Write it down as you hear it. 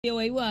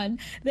VOA1,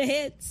 the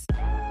hits.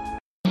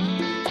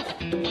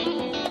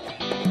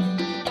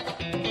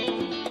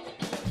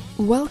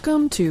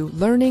 Welcome to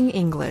Learning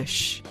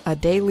English, a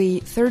daily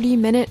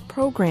 30-minute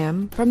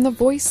program from the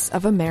Voice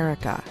of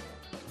America.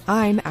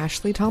 I'm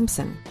Ashley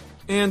Thompson.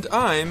 And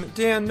I'm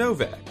Dan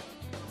Novak.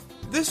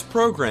 This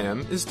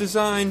program is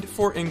designed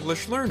for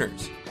English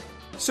learners,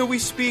 so we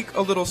speak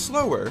a little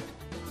slower,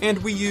 and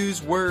we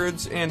use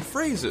words and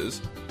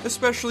phrases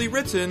especially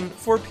written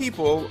for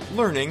people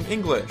learning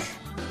English.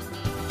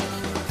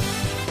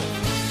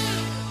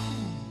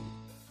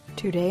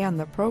 Today on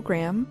the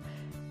program,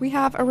 we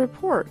have a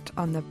report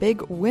on the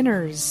big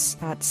winners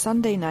at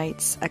Sunday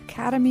night's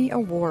Academy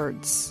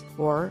Awards,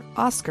 or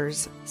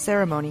Oscars,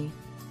 ceremony.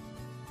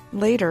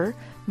 Later,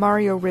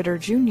 Mario Ritter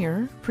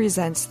Jr.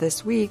 presents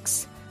this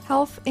week's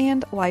Health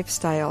and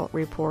Lifestyle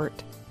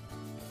Report.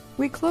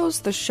 We close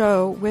the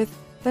show with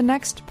the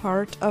next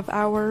part of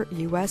our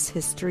U.S.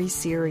 History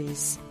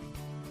series.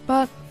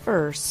 But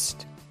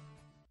first,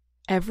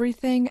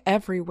 Everything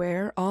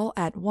Everywhere All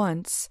at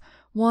Once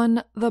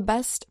won the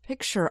Best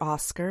Picture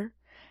Oscar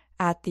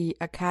at the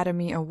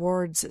Academy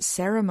Awards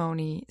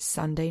ceremony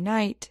Sunday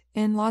night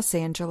in Los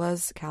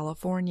Angeles,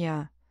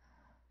 California.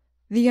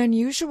 The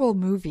unusual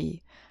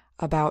movie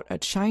about a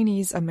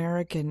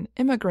Chinese-American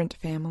immigrant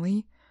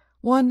family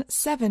won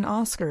 7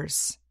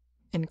 Oscars,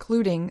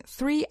 including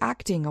 3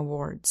 acting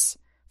awards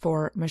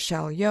for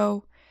Michelle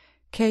Yeoh,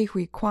 Ke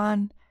Huy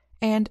Quan,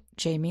 and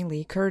Jamie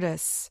Lee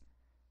Curtis.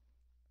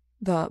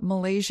 The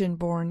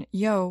Malaysian-born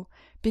Yeoh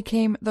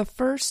became the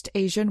first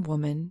Asian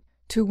woman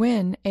to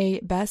win a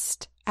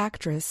Best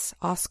Actress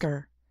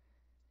Oscar.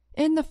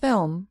 In the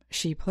film,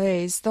 she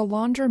plays the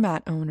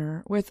laundromat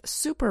owner with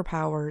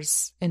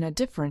superpowers in a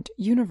different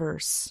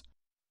universe.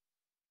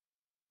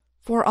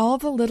 For all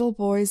the little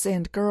boys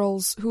and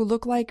girls who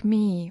look like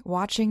me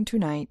watching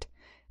tonight,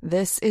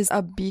 this is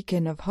a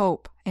beacon of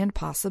hope and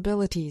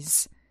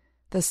possibilities,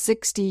 the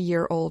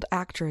 60-year-old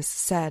actress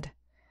said.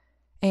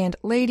 And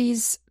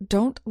ladies,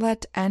 don't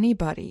let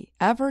anybody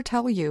ever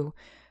tell you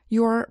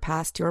you're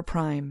past your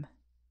prime,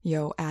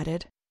 Yeoh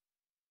added.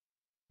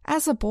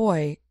 As a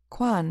boy,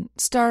 Quan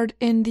starred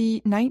in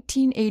the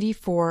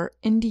 1984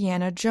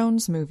 Indiana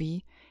Jones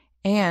movie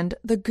and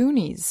The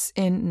Goonies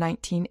in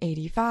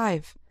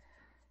 1985.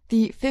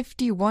 The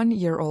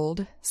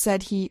 51-year-old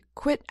said he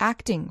quit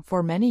acting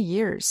for many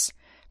years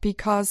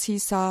because he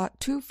saw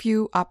too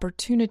few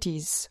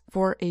opportunities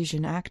for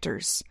Asian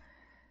actors.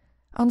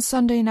 On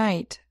Sunday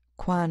night,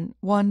 Quan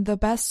won the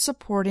Best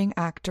Supporting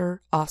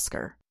Actor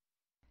Oscar.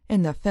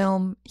 In the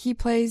film, he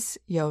plays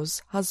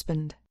Yeoh's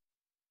husband.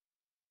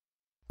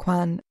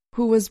 Quan,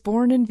 who was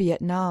born in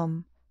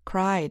Vietnam,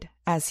 cried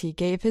as he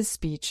gave his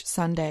speech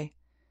Sunday.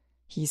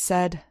 He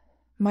said,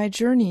 "My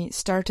journey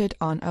started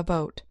on a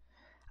boat.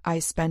 I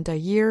spent a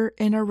year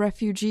in a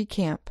refugee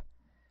camp.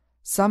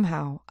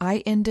 Somehow I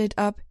ended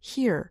up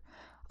here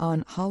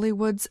on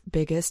Hollywood's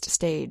biggest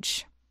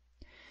stage.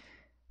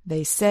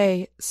 They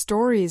say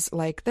stories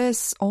like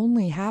this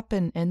only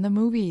happen in the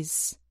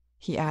movies,"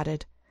 he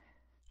added.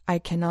 "I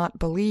cannot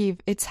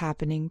believe it's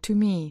happening to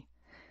me.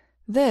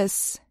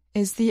 This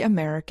is the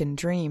American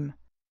dream."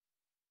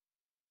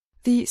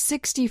 The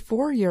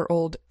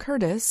 64-year-old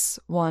Curtis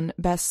won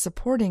Best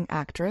Supporting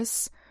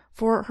Actress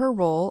for her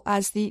role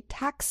as the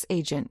tax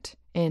agent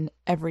in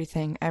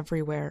Everything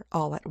Everywhere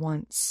All at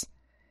Once.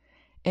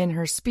 In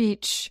her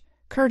speech,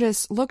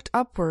 Curtis looked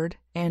upward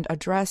and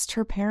addressed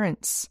her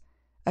parents,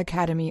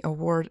 Academy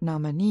Award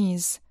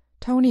nominees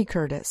Tony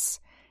Curtis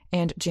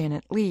and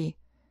Janet Leigh.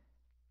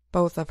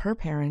 Both of her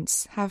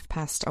parents have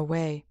passed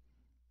away.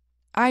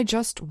 "I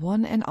just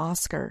won an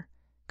Oscar,"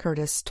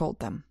 Curtis told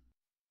them.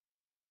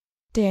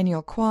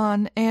 Daniel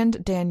Kwan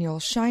and Daniel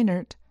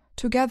Scheinert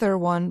together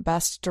won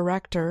Best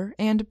Director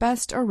and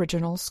Best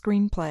Original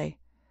Screenplay.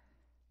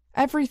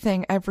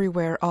 Everything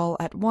Everywhere All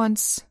at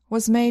Once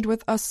was made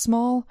with a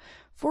small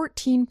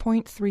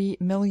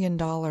 $14.3 million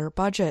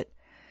budget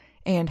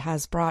and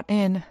has brought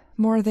in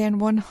more than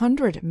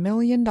 $100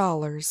 million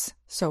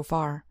so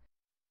far.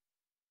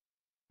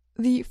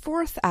 The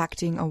 4th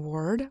acting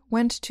award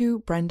went to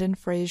Brendan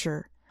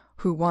Fraser,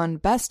 who won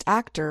Best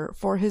Actor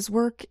for his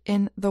work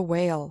in The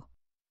Whale.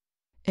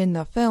 In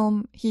the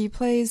film, he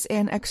plays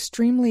an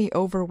extremely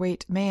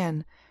overweight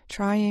man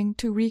trying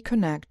to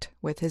reconnect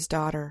with his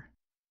daughter.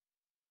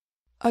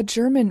 A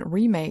German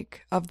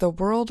remake of the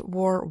World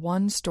War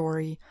I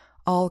story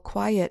All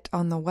Quiet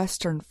on the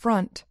Western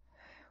Front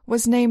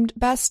was named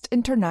Best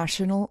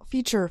International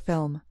Feature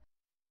Film.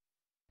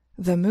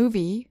 The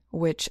movie,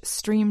 which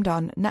streamed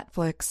on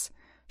Netflix,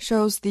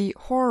 shows the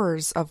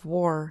horrors of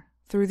war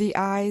through the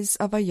eyes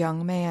of a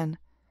young man.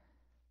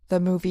 The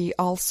movie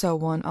also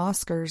won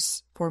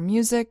Oscars for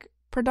music,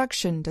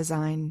 production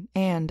design,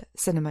 and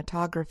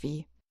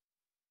cinematography.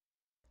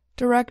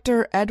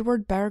 Director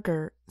Edward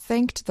Berger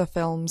thanked the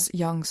film's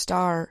young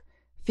star,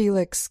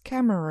 Felix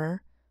Kammerer,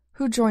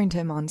 who joined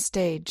him on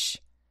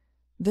stage.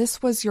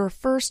 "This was your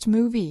first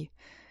movie,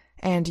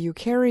 and you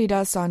carried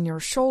us on your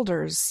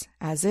shoulders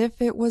as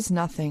if it was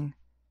nothing,"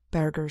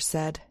 Berger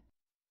said.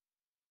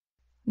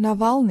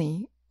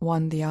 Navalny,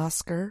 won the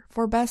Oscar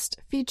for Best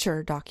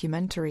Feature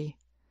Documentary.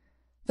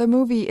 The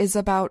movie is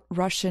about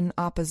Russian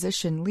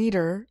opposition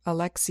leader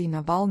Alexei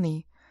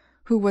Navalny,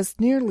 who was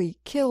nearly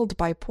killed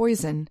by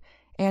poison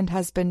and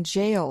has been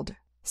jailed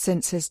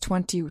since his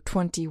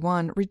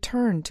 2021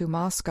 return to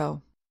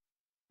Moscow.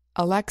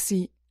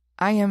 Alexei,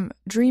 I am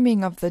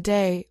dreaming of the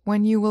day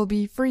when you will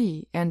be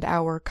free and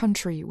our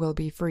country will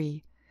be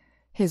free,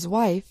 his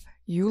wife,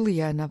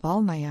 Yulia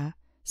Navalnaya,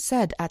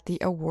 said at the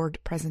award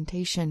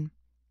presentation.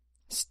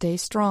 Stay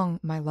strong,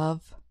 my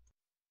love.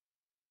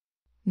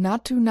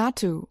 Natu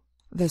Natu,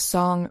 the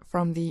song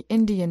from the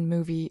Indian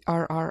movie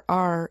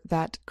RRR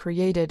that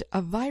created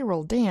a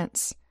viral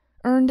dance,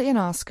 earned an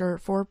Oscar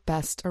for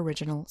Best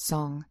Original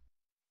Song.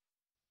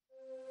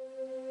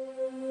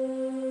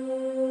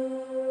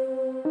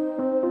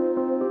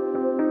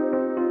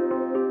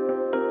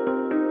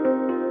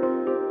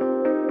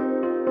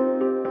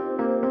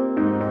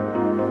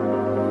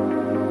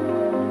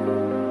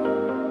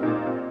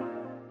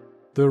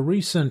 The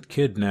recent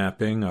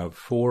kidnapping of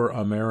 4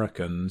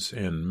 Americans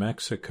in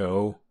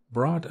Mexico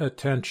brought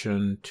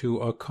attention to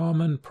a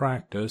common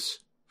practice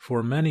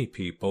for many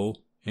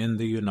people in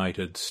the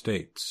United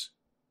States: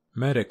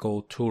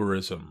 medical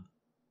tourism.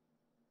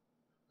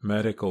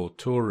 Medical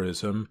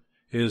tourism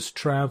is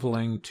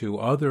traveling to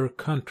other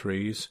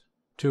countries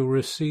to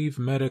receive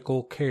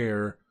medical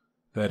care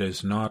that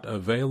is not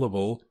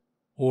available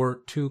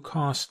or too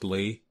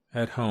costly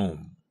at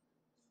home.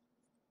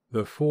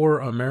 The 4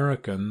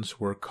 Americans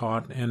were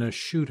caught in a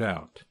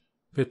shootout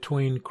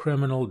between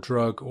criminal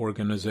drug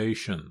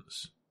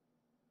organizations.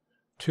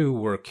 2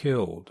 were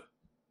killed,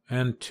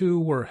 and 2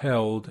 were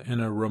held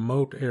in a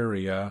remote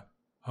area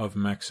of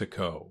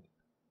Mexico.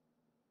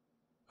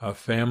 A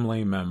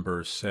family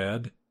member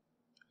said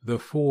the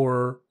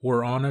 4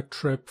 were on a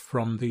trip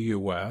from the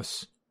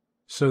U.S.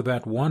 so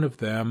that one of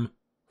them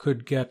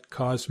could get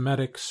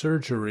cosmetic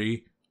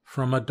surgery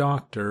from a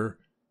doctor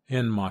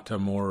in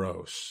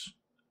Matamoros.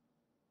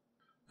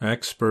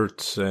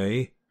 Experts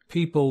say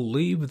people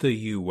leave the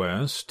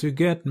U.S. to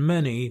get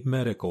many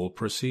medical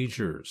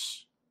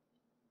procedures.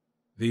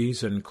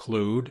 These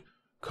include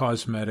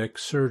cosmetic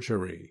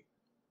surgery,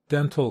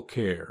 dental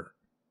care,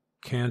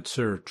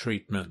 cancer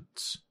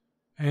treatments,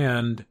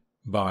 and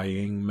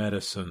buying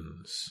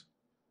medicines.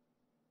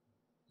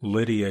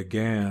 Lydia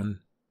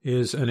Gann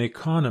is an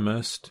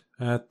economist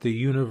at the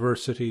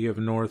University of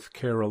North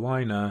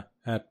Carolina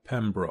at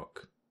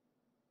Pembroke.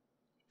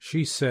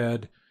 She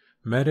said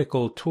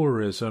medical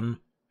tourism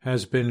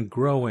has been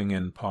growing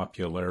in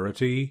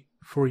popularity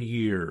for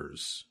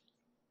years.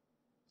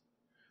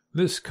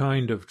 This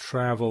kind of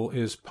travel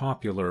is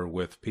popular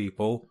with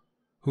people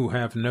who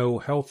have no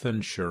health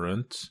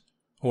insurance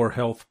or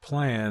health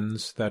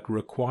plans that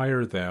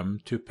require them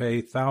to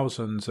pay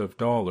thousands of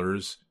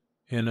dollars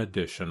in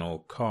additional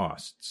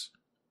costs.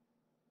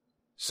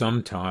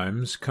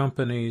 Sometimes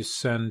companies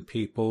send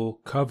people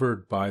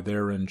covered by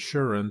their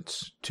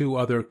insurance to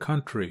other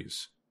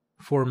countries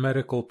for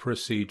medical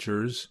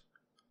procedures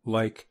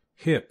like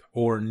hip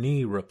or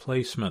knee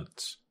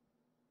replacements.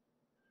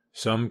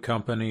 Some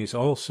companies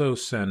also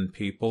send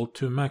people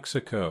to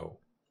Mexico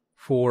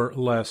for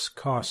less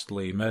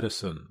costly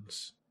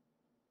medicines.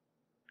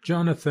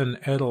 Jonathan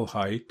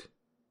Edelheit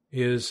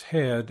is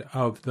head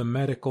of the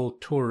Medical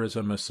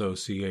Tourism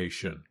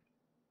Association,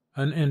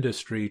 an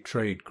industry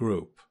trade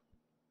group.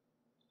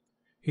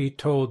 He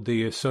told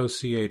the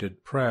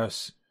Associated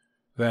Press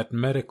that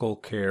medical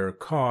care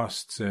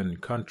costs in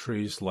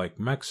countries like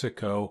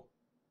Mexico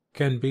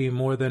can be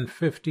more than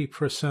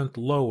 50%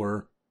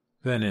 lower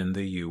than in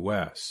the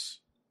U.S.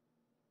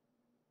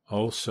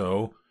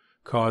 Also,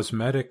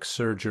 cosmetic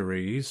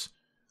surgeries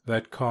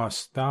that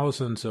cost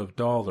thousands of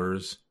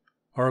dollars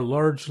are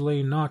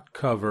largely not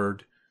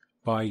covered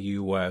by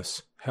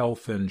U.S.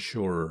 health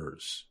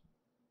insurers.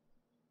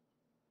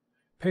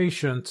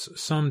 Patients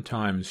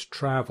sometimes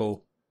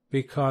travel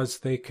because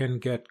they can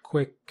get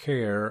quick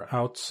care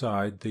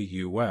outside the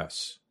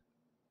U.S.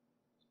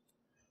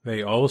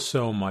 They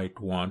also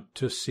might want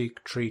to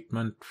seek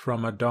treatment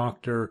from a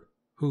doctor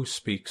who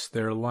speaks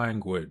their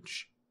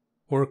language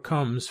or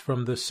comes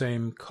from the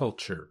same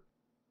culture.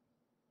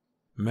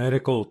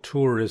 Medical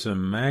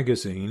Tourism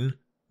Magazine,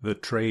 the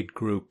trade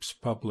group's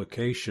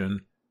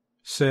publication,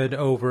 said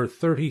over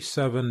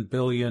 $37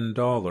 billion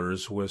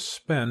was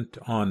spent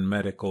on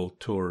medical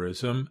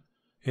tourism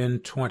in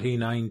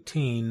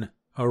 2019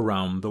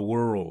 around the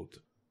world.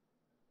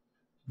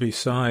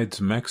 Besides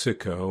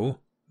Mexico,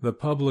 the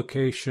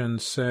publication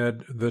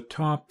said the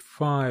top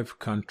 5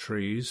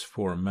 countries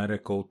for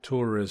medical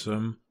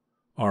tourism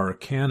are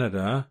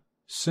Canada,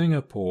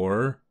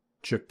 Singapore,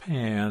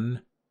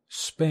 Japan,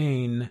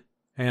 Spain,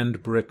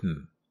 and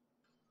Britain.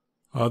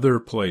 Other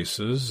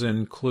places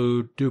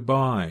include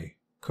Dubai,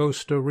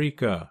 Costa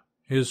Rica,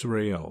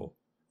 Israel,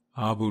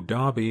 Abu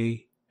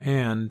Dhabi,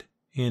 and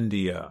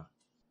India.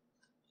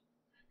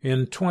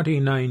 In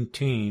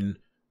 2019,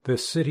 the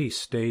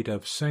city-state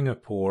of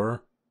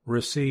Singapore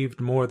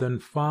received more than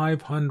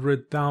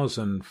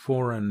 500,000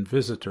 foreign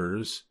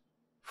visitors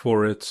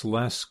for its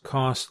less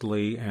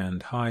costly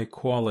and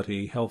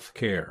high-quality health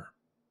care.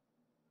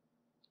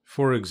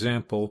 For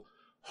example,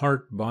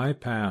 heart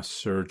bypass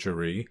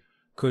surgery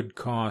could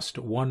cost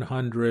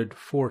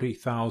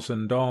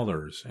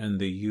 $140,000 in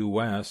the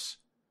U.S.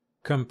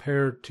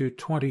 compared to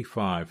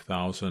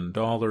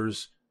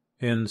 $25,000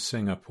 in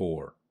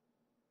Singapore.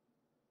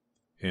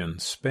 In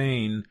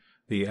Spain,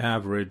 the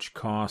average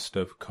cost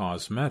of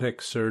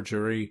cosmetic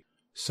surgery,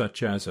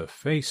 such as a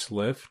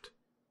facelift,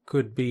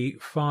 could be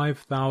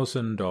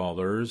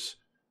 $5,000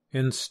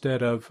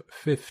 instead of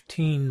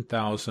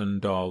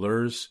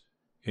 $15,000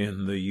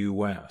 in the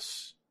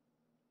U.S.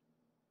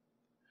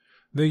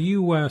 The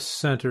U.S.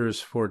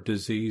 Centers for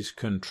Disease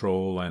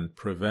Control and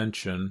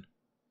Prevention,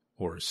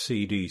 or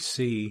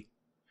CDC,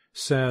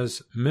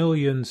 says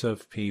millions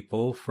of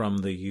people from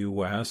the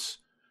U.S.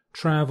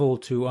 travel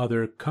to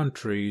other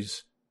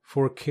countries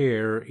for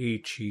care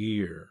each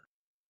year.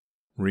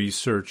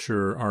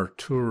 Researcher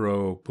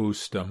Arturo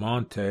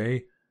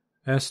Bustamante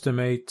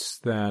estimates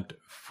that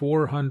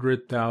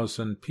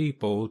 400,000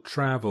 people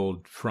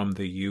traveled from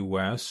the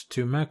U.S.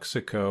 to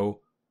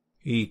Mexico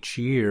each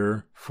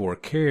year for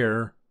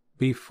care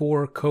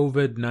before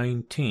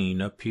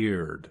COVID-19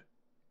 appeared.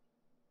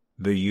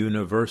 The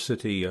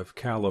University of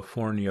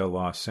California,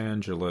 Los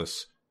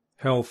Angeles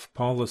health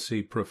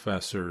policy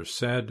professor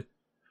said,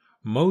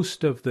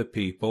 "Most of the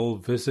people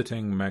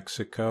visiting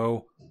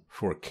Mexico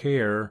for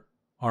care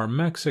are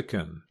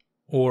Mexican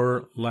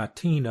or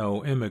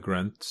Latino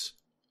immigrants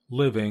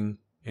living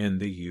in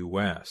the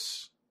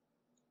U.S."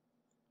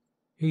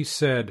 He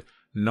said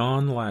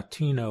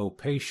non-Latino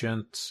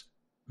patients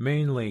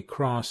mainly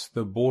cross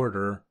the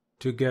border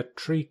to get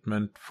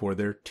treatment for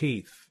their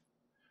teeth,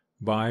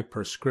 buy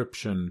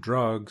prescription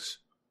drugs,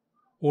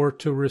 or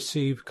to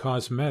receive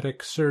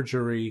cosmetic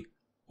surgery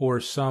or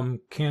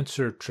some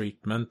cancer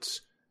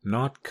treatments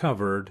not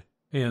covered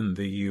in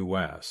the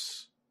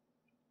U.S.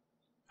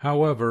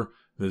 However,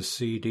 the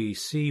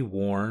CDC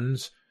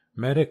warns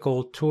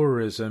medical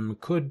tourism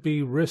could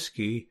be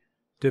risky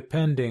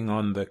depending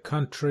on the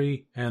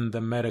country and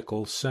the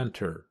medical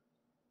center.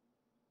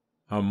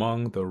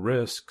 Among the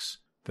risks,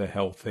 the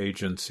health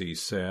agency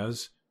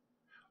says,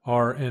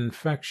 are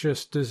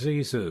infectious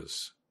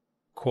diseases,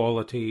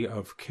 quality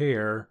of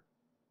care,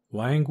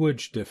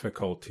 language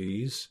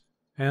difficulties,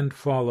 and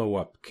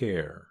follow-up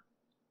care.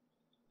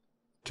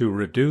 To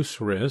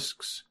reduce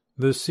risks,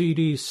 the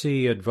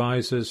CDC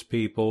advises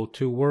people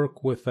to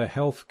work with a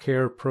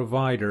healthcare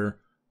provider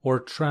or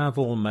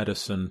travel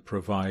medicine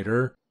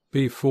provider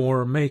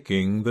before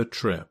making the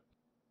trip.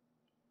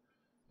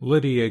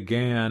 Lydia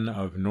Gann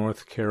of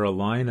North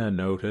Carolina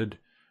noted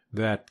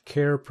that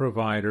care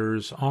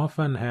providers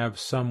often have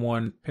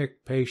someone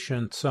pick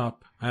patients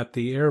up at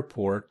the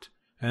airport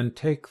and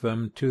take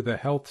them to the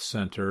health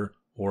center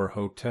or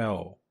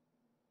hotel.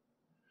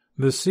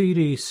 The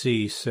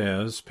CDC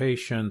says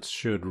patients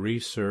should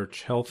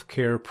research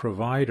healthcare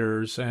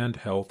providers and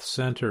health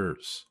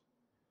centers.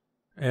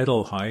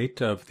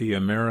 Edelheit of the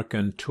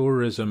American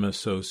Tourism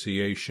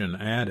Association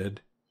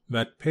added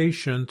that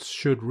patients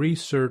should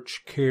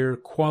research care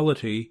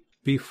quality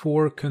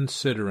before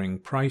considering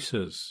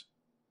prices.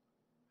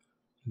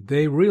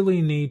 They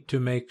really need to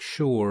make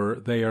sure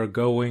they are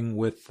going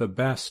with the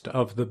best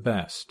of the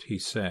best, he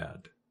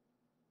said.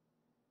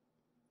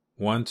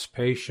 Once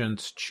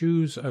patients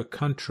choose a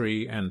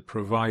country and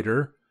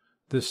provider,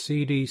 the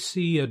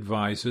CDC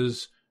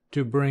advises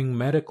to bring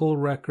medical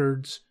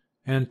records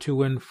and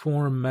to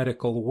inform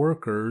medical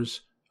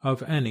workers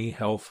of any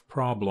health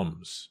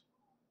problems.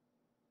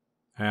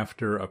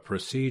 After a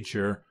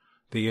procedure,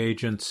 the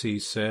agency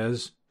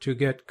says to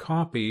get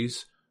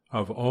copies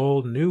of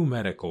all new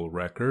medical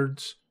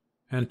records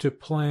and to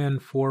plan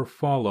for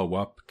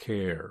follow-up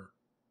care.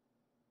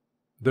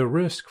 The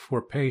risk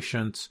for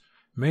patients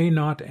may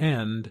not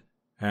end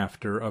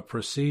after a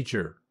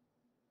procedure.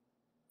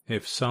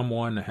 If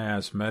someone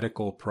has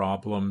medical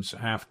problems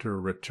after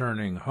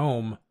returning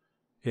home,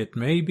 it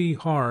may be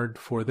hard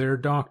for their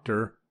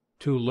doctor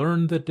to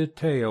learn the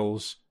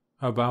details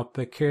about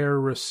the care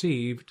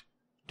received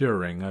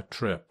during a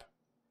trip.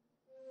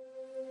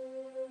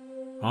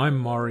 I'm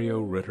Mario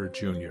Ritter,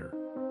 Jr.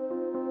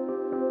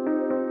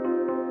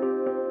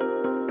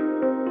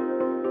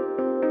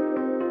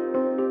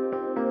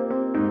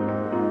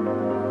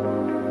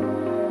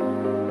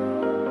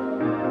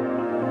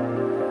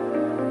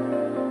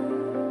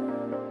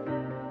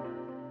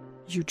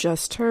 You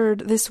just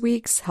heard this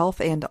week's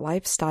Health and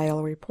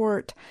Lifestyle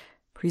Report,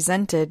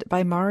 presented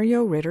by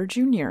Mario Ritter,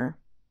 Jr.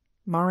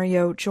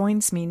 Mario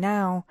joins me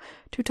now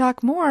to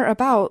talk more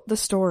about the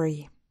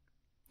story.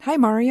 Hi,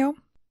 Mario.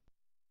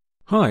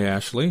 Hi,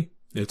 Ashley.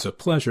 It's a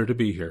pleasure to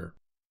be here.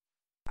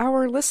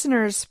 Our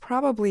listeners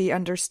probably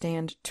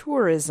understand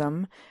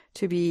tourism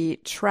to be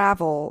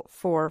travel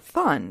for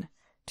fun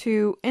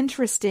to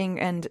interesting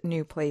and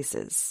new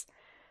places.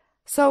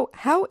 So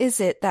how is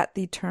it that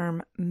the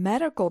term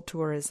medical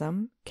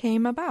tourism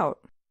came about?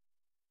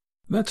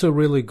 That's a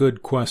really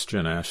good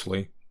question,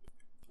 Ashley.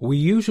 We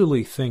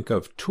usually think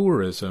of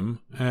tourism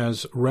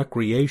as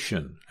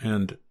recreation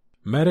and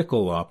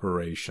medical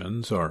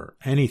operations are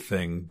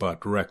anything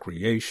but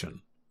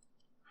recreation.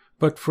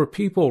 But for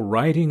people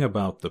writing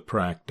about the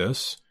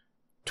practice,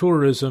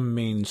 tourism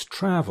means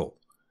travel,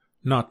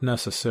 not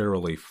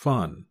necessarily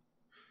fun.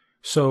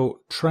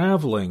 So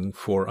traveling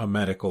for a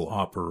medical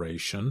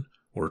operation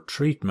or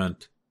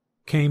treatment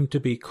came to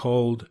be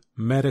called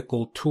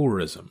medical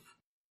tourism.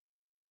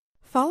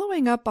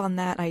 Following up on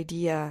that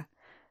idea,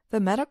 the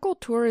Medical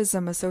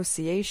Tourism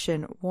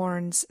Association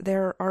warns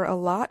there are a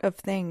lot of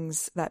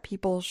things that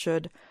people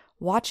should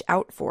watch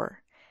out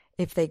for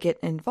if they get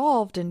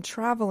involved in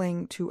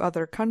traveling to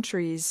other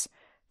countries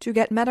to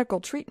get medical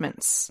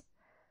treatments,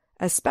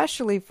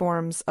 especially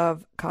forms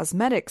of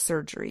cosmetic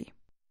surgery.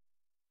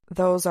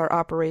 Those are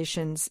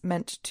operations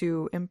meant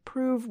to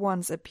improve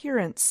one's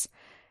appearance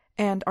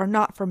and are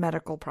not for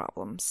medical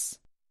problems.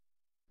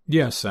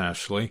 Yes,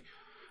 Ashley.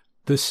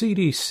 The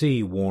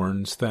CDC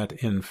warns that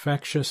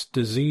infectious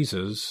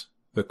diseases,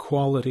 the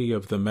quality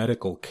of the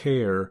medical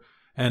care,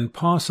 and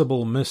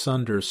possible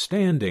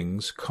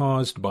misunderstandings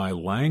caused by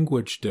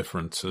language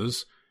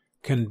differences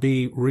can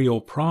be real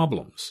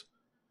problems.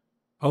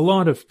 A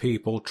lot of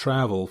people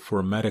travel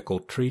for medical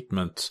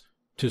treatments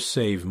to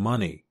save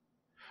money,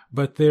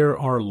 but there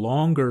are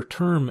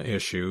longer-term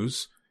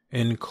issues,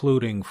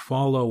 including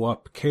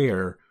follow-up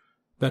care,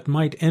 that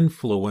might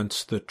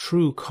influence the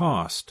true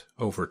cost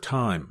over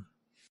time.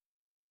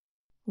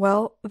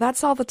 Well,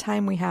 that's all the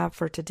time we have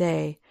for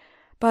today,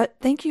 but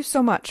thank you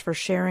so much for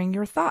sharing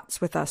your thoughts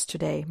with us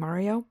today,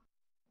 Mario.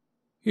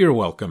 You're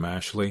welcome,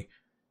 Ashley.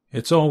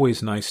 It's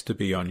always nice to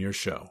be on your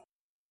show.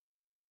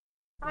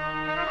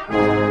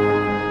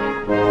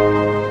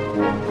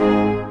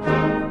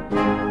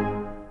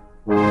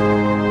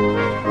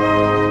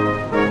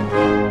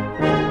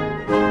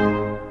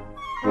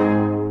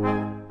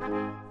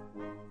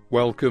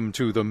 Welcome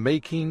to The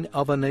Making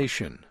of a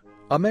Nation,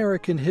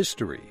 American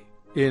History,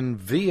 in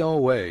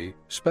VOA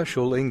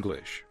Special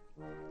English.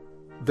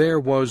 There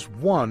was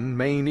one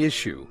main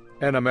issue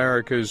in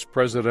America's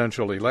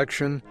presidential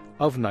election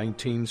of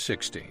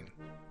 1916.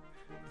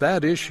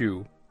 That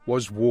issue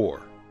was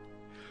war.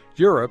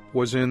 Europe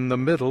was in the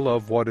middle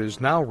of what is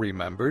now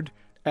remembered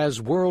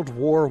as World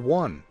War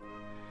I.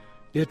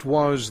 It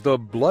was the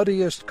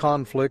bloodiest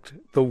conflict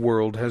the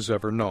world has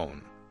ever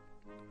known.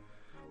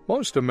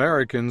 Most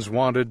Americans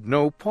wanted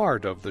no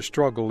part of the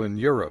struggle in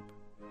Europe.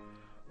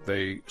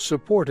 They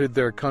supported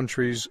their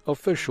country's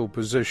official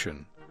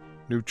position,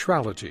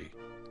 neutrality.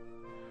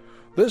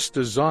 This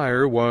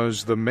desire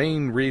was the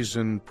main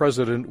reason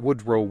President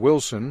Woodrow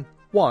Wilson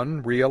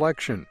won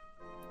re-election.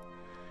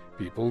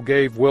 People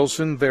gave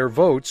Wilson their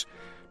votes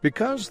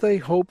because they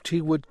hoped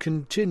he would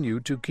continue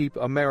to keep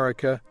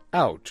America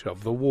out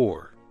of the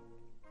war.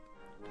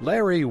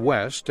 Larry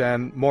West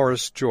and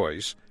Morris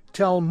Joyce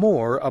tell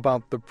more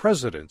about the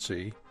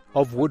presidency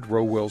of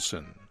Woodrow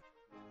Wilson.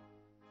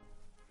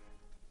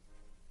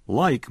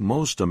 Like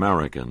most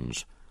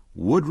Americans,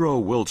 Woodrow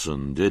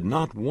Wilson did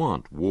not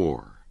want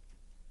war.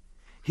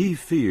 He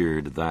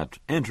feared that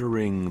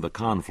entering the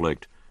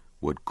conflict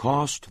would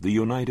cost the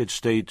United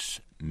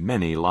States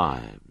many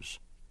lives.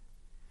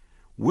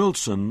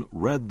 Wilson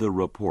read the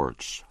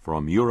reports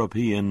from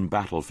European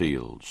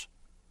battlefields.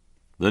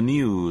 The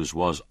news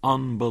was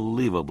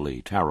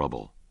unbelievably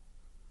terrible.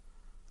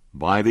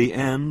 By the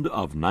end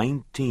of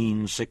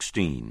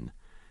 1916,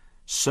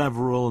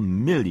 several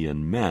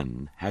million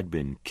men had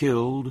been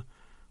killed,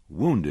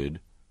 wounded,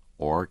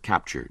 or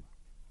captured.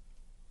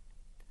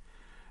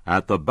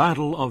 At the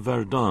Battle of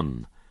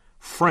Verdun,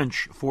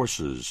 French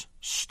forces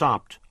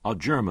stopped a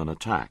German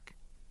attack.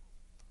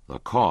 The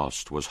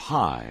cost was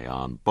high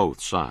on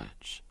both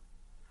sides.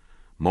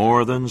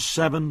 More than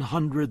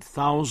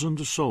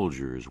 700,000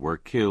 soldiers were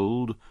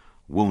killed,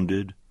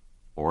 wounded,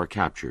 or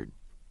captured.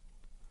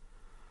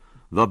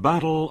 The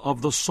Battle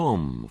of the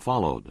Somme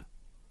followed.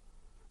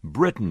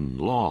 Britain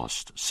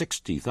lost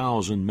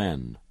 60,000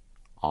 men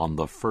on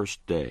the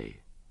first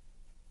day.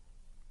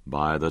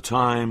 By the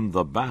time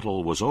the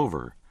battle was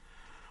over,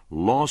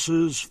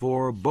 losses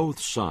for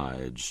both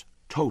sides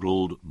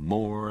totaled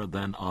more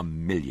than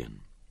 1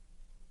 million.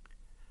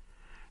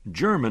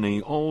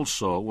 Germany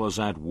also was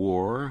at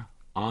war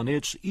on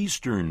its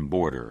eastern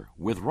border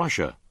with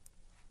Russia.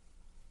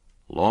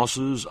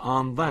 Losses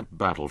on that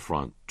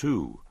battlefront,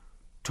 too,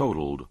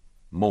 totaled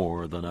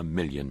more than 1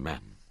 million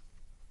men.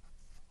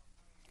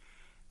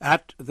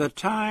 At the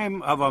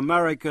time of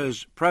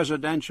America's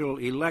presidential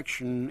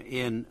election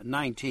in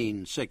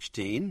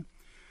 1916,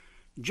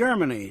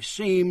 Germany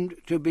seemed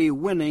to be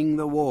winning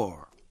the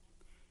war.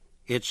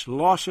 Its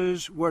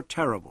losses were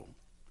terrible.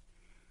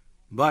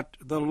 But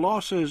the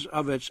losses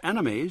of its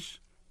enemies,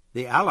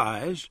 the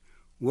Allies,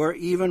 were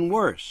even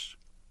worse.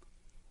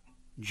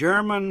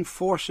 German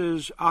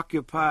forces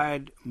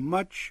occupied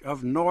much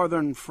of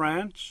northern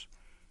France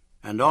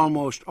and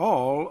almost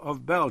all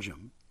of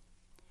Belgium.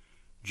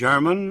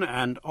 German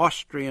and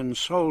Austrian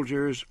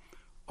soldiers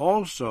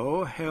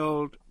also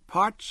held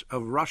parts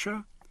of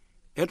Russia,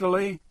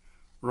 Italy,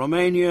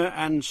 Romania,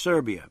 and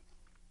Serbia.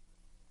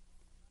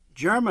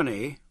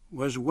 Germany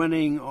was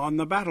winning on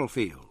the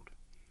battlefield.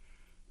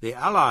 the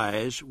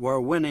Allies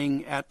were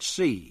winning at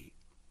sea.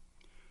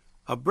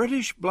 A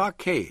British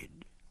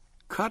blockade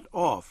cut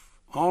off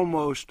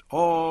almost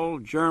all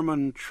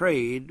German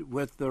trade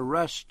with the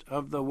rest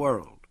of the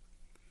world.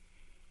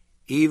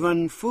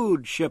 Even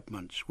food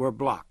shipments were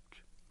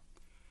blocked.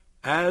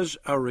 As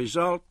a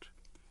result,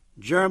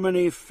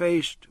 Germany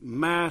faced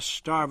mass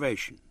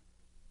starvation.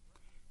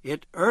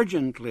 It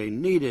urgently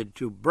needed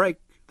to break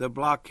the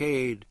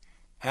blockade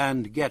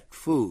and get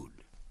food.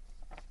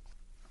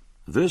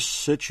 This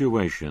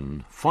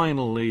situation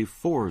finally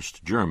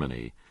forced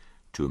Germany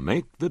to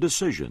make the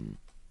decision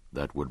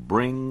that would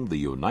bring the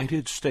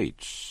United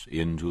States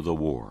into the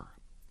war.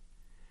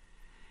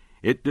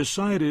 It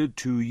decided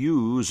to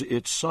use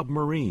its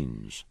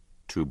submarines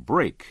to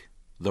break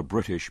the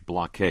British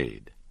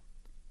blockade.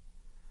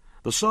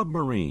 The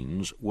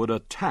submarines would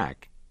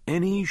attack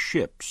any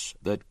ships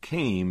that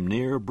came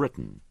near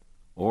Britain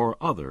or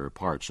other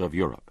parts of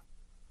Europe.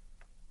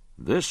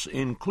 This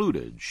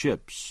included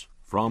ships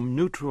from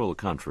neutral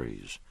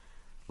countries,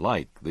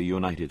 like the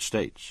United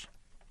States.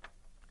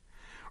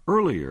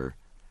 Earlier,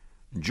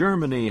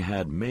 Germany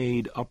had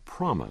made a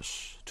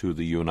promise to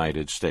the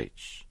United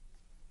States.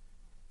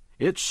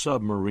 Its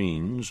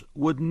submarines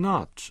would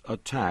not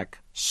attack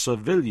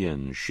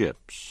civilian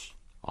ships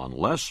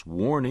unless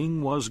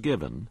warning was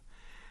given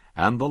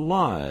and the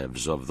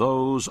lives of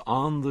those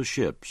on the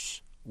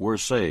ships were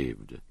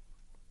saved.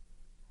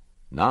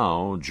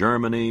 Now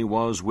Germany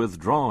was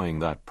withdrawing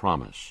that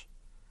promise.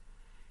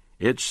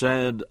 It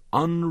said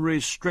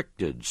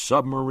unrestricted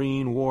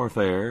submarine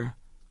warfare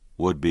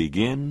would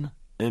begin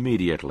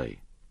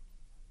immediately.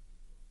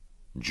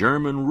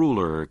 German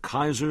ruler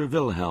Kaiser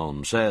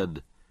Wilhelm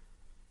said,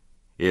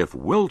 "If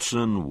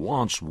Wilson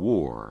wants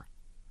war,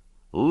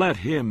 let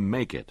him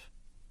make it,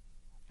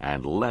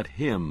 and let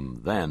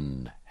him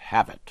then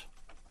have it."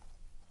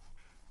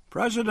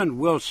 President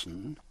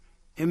Wilson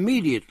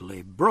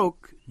immediately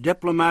broke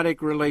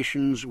diplomatic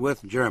relations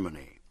with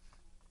Germany.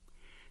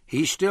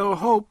 He still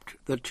hoped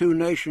the two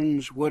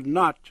nations would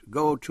not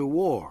go to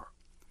war.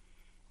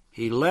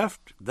 He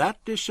left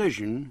that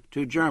decision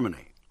to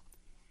Germany.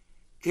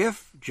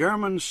 If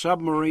German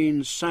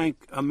submarines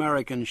sank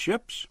American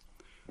ships,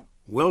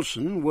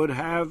 Wilson would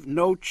have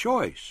no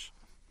choice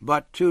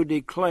but to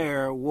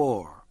declare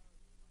war.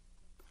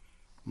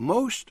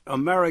 Most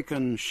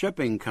American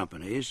shipping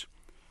companies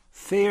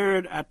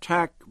feared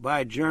attack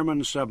by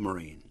German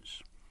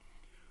submarines.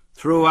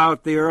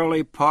 Throughout the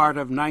early part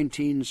of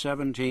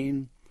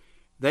 1917,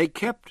 they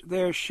kept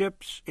their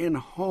ships in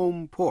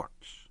home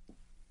ports.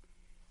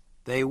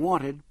 They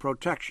wanted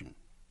protection.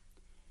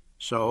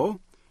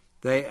 So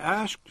they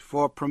asked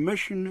for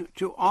permission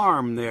to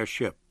arm their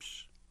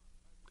ships.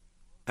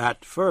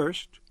 At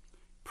first,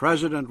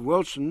 President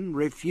Wilson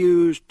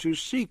refused to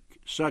seek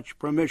such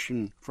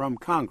permission from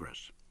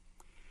Congress.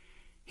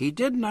 He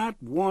did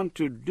not want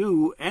to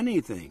do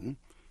anything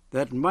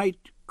that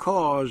might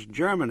cause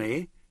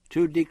Germany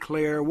to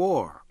declare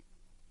war.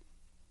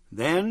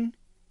 Then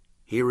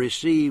he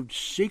received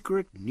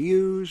secret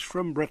news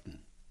from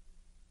Britain.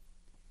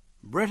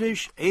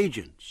 British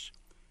agents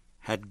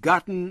had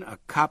gotten a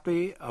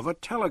copy of a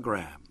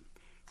telegram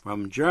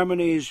from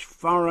Germany's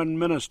foreign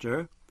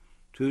minister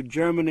to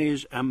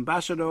Germany's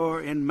ambassador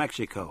in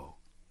Mexico.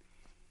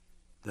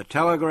 The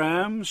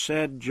telegram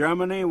said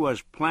Germany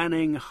was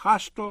planning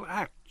hostile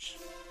acts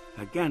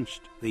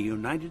against the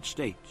United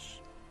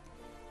States.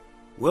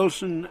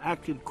 Wilson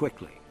acted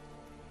quickly.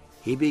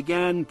 He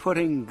began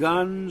putting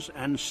guns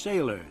and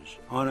sailors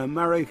on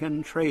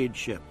American trade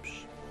ships.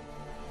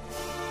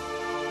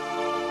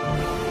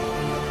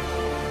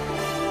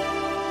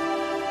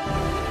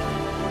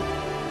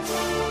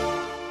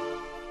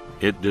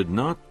 It did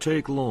not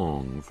take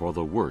long for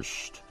the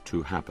worst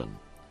to happen.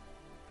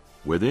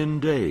 Within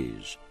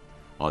days,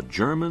 a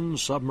German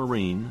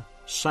submarine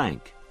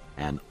sank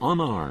an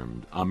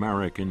unarmed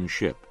American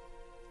ship,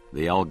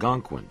 the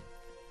Algonquin.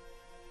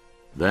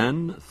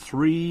 Then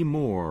 3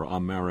 more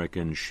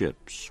American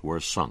ships were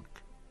sunk.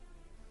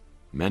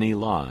 Many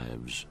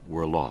lives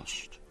were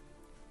lost.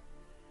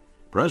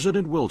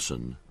 President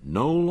Wilson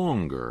no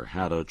longer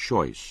had a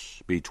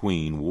choice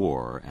between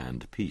war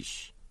and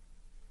peace.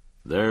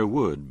 There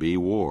would be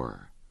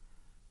war.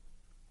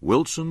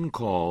 Wilson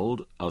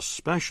called a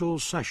special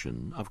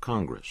session of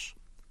Congress.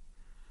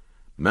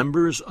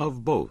 Members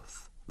of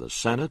both the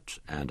Senate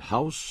and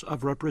House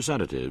of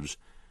Representatives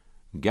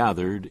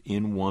gathered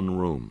in one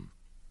room.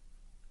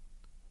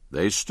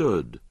 They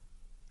stood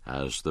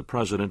as the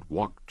President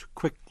walked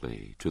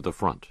quickly to the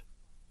front.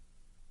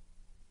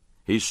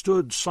 He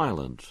stood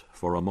silent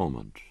for a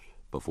moment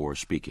before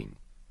speaking.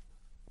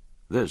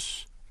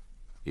 This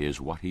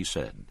is what he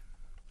said.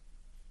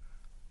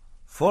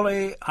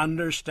 Fully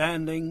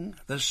understanding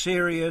the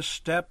serious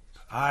step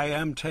I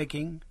am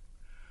taking,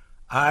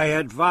 I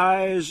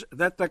advise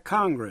that the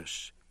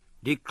Congress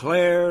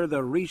declare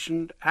the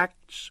recent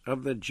acts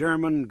of the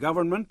German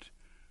government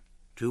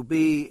to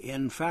be,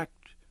 in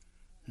fact,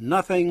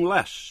 nothing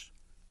less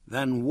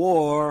than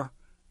war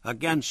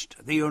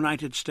against the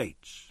United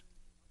States.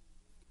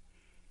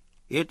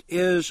 It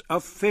is a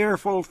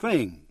fearful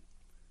thing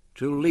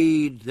to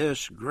lead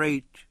this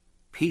great,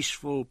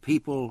 peaceful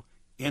people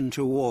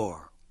into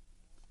war.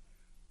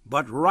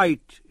 But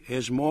right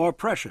is more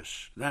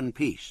precious than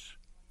peace,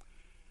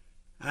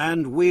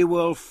 and we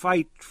will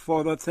fight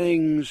for the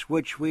things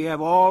which we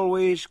have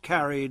always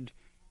carried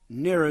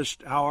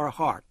nearest our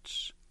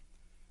hearts,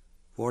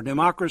 for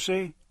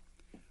democracy,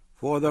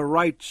 for the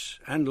rights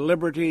and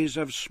liberties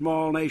of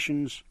small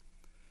nations,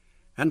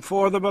 and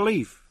for the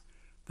belief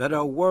that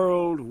a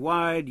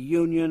worldwide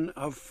union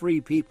of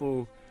free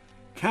people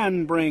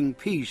can bring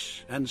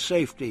peace and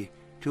safety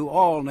to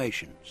all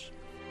nations.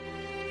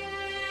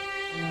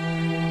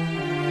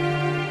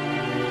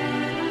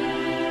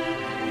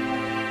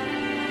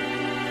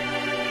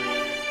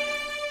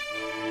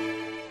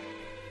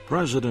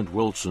 President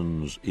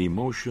Wilson's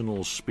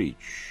emotional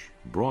speech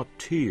brought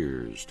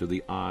tears to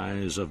the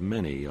eyes of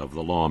many of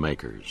the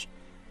lawmakers.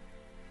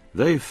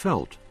 They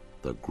felt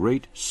the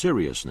great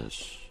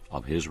seriousness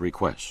of his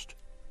request.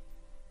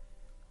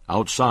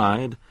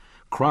 Outside,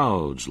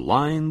 crowds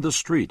lined the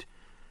street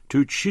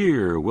to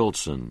cheer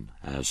Wilson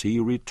as he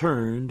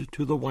returned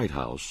to the White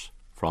House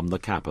from the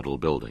Capitol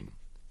building.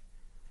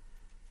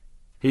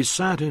 He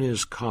sat in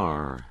his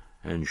car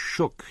and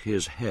shook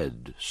his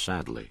head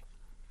sadly.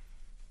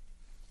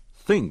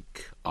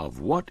 "Think of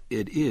what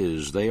it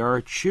is they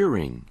are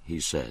cheering," he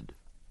said.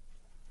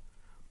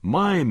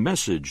 "My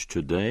message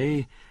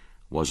today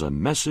was a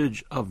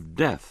message of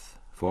death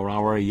for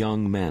our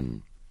young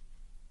men.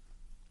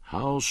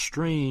 How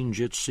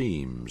strange it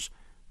seems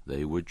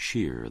they would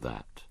cheer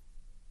that."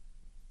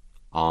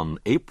 On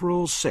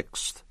April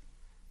 6th,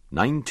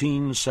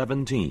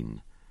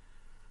 1917,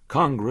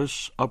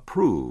 Congress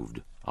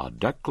approved a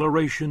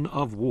declaration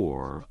of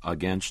war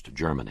against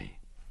Germany.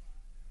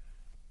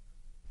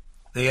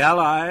 The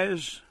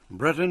Allies,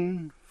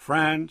 Britain,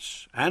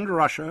 France, and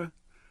Russia,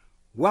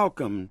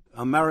 welcomed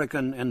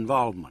American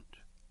involvement.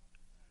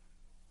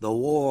 The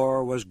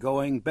war was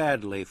going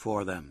badly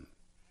for them.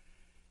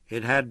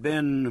 It had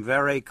been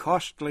very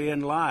costly in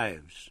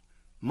lives,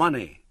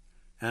 money,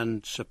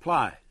 and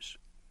supplies.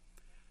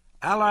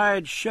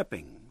 Allied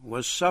shipping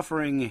was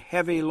suffering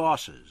heavy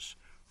losses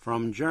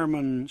from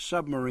German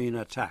submarine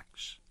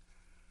attacks.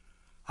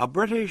 A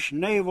British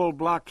naval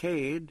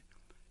blockade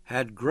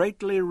had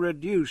greatly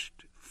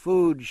reduced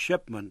food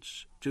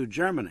shipments to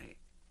Germany.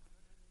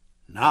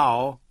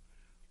 Now,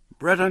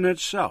 Britain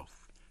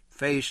itself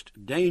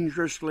faced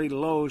dangerously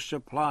low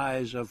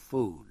supplies of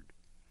food.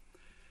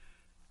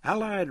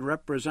 Allied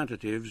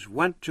representatives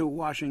went to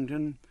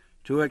Washington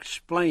to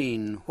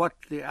explain what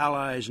the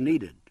Allies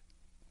needed.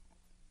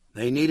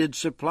 They needed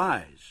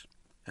supplies,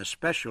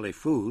 especially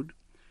food,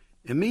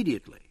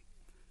 immediately.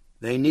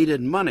 They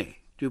needed money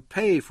to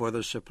pay for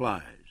the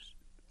supplies.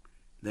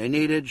 They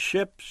needed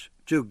ships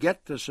to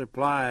get the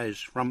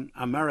supplies from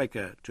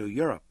America to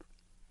Europe.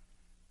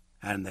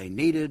 And they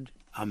needed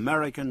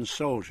American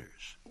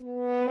soldiers.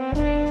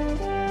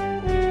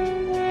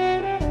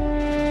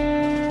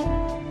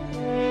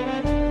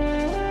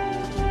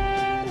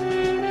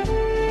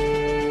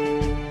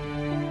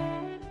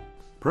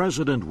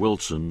 President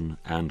Wilson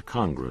and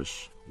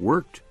Congress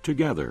worked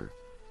together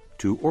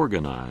to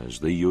organize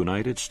the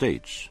United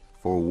States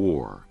for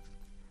war.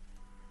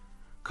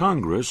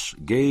 Congress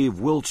gave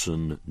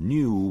Wilson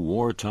new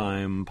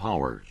wartime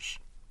powers.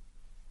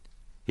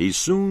 He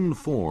soon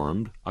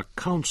formed a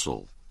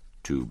council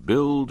to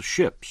build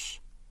ships,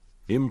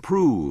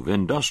 improve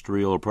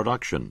industrial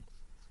production,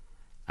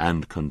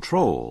 and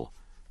control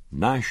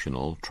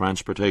national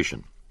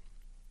transportation.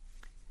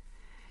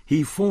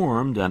 He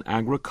formed an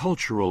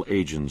agricultural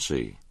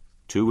agency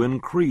to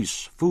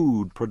increase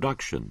food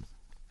production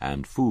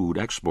and food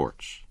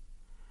exports.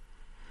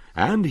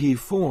 And he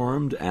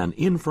formed an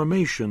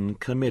information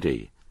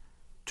committee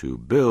to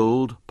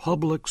build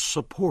public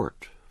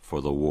support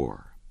for the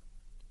war.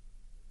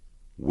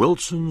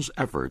 Wilson's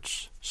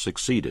efforts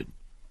succeeded.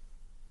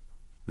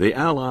 The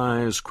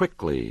Allies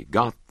quickly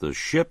got the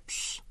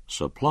ships,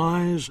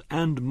 supplies,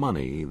 and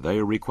money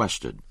they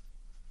requested.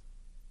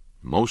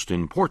 Most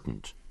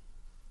important,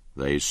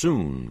 they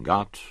soon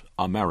got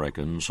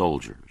American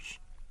soldiers.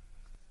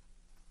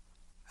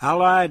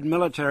 Allied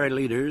military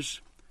leaders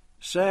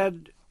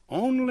said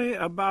only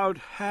about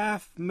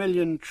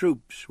 500,000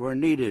 troops were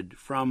needed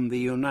from the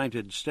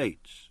United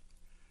States.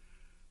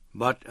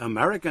 But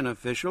American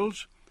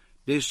officials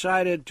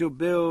decided to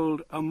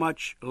build a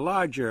much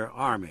larger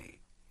army.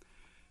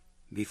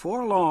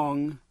 Before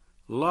long,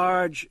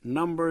 large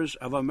numbers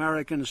of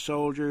American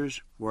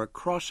soldiers were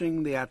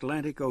crossing the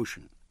Atlantic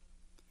Ocean.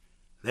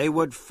 They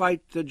would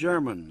fight the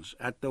Germans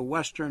at the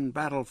western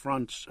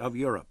battlefronts of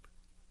Europe.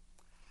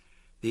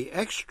 The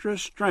extra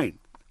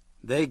strength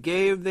they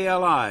gave the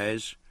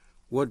Allies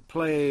would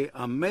play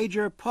a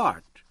major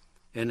part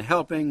in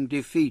helping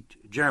defeat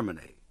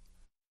Germany.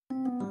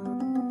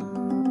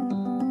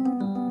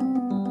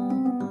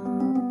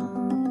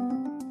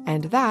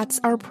 And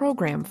that's our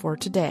program for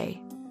today.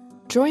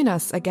 Join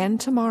us again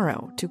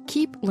tomorrow to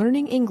keep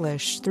learning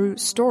English through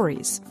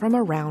stories from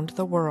around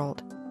the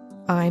world.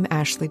 I'm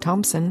Ashley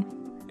Thompson.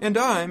 And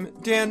I'm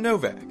Dan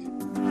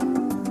Novak.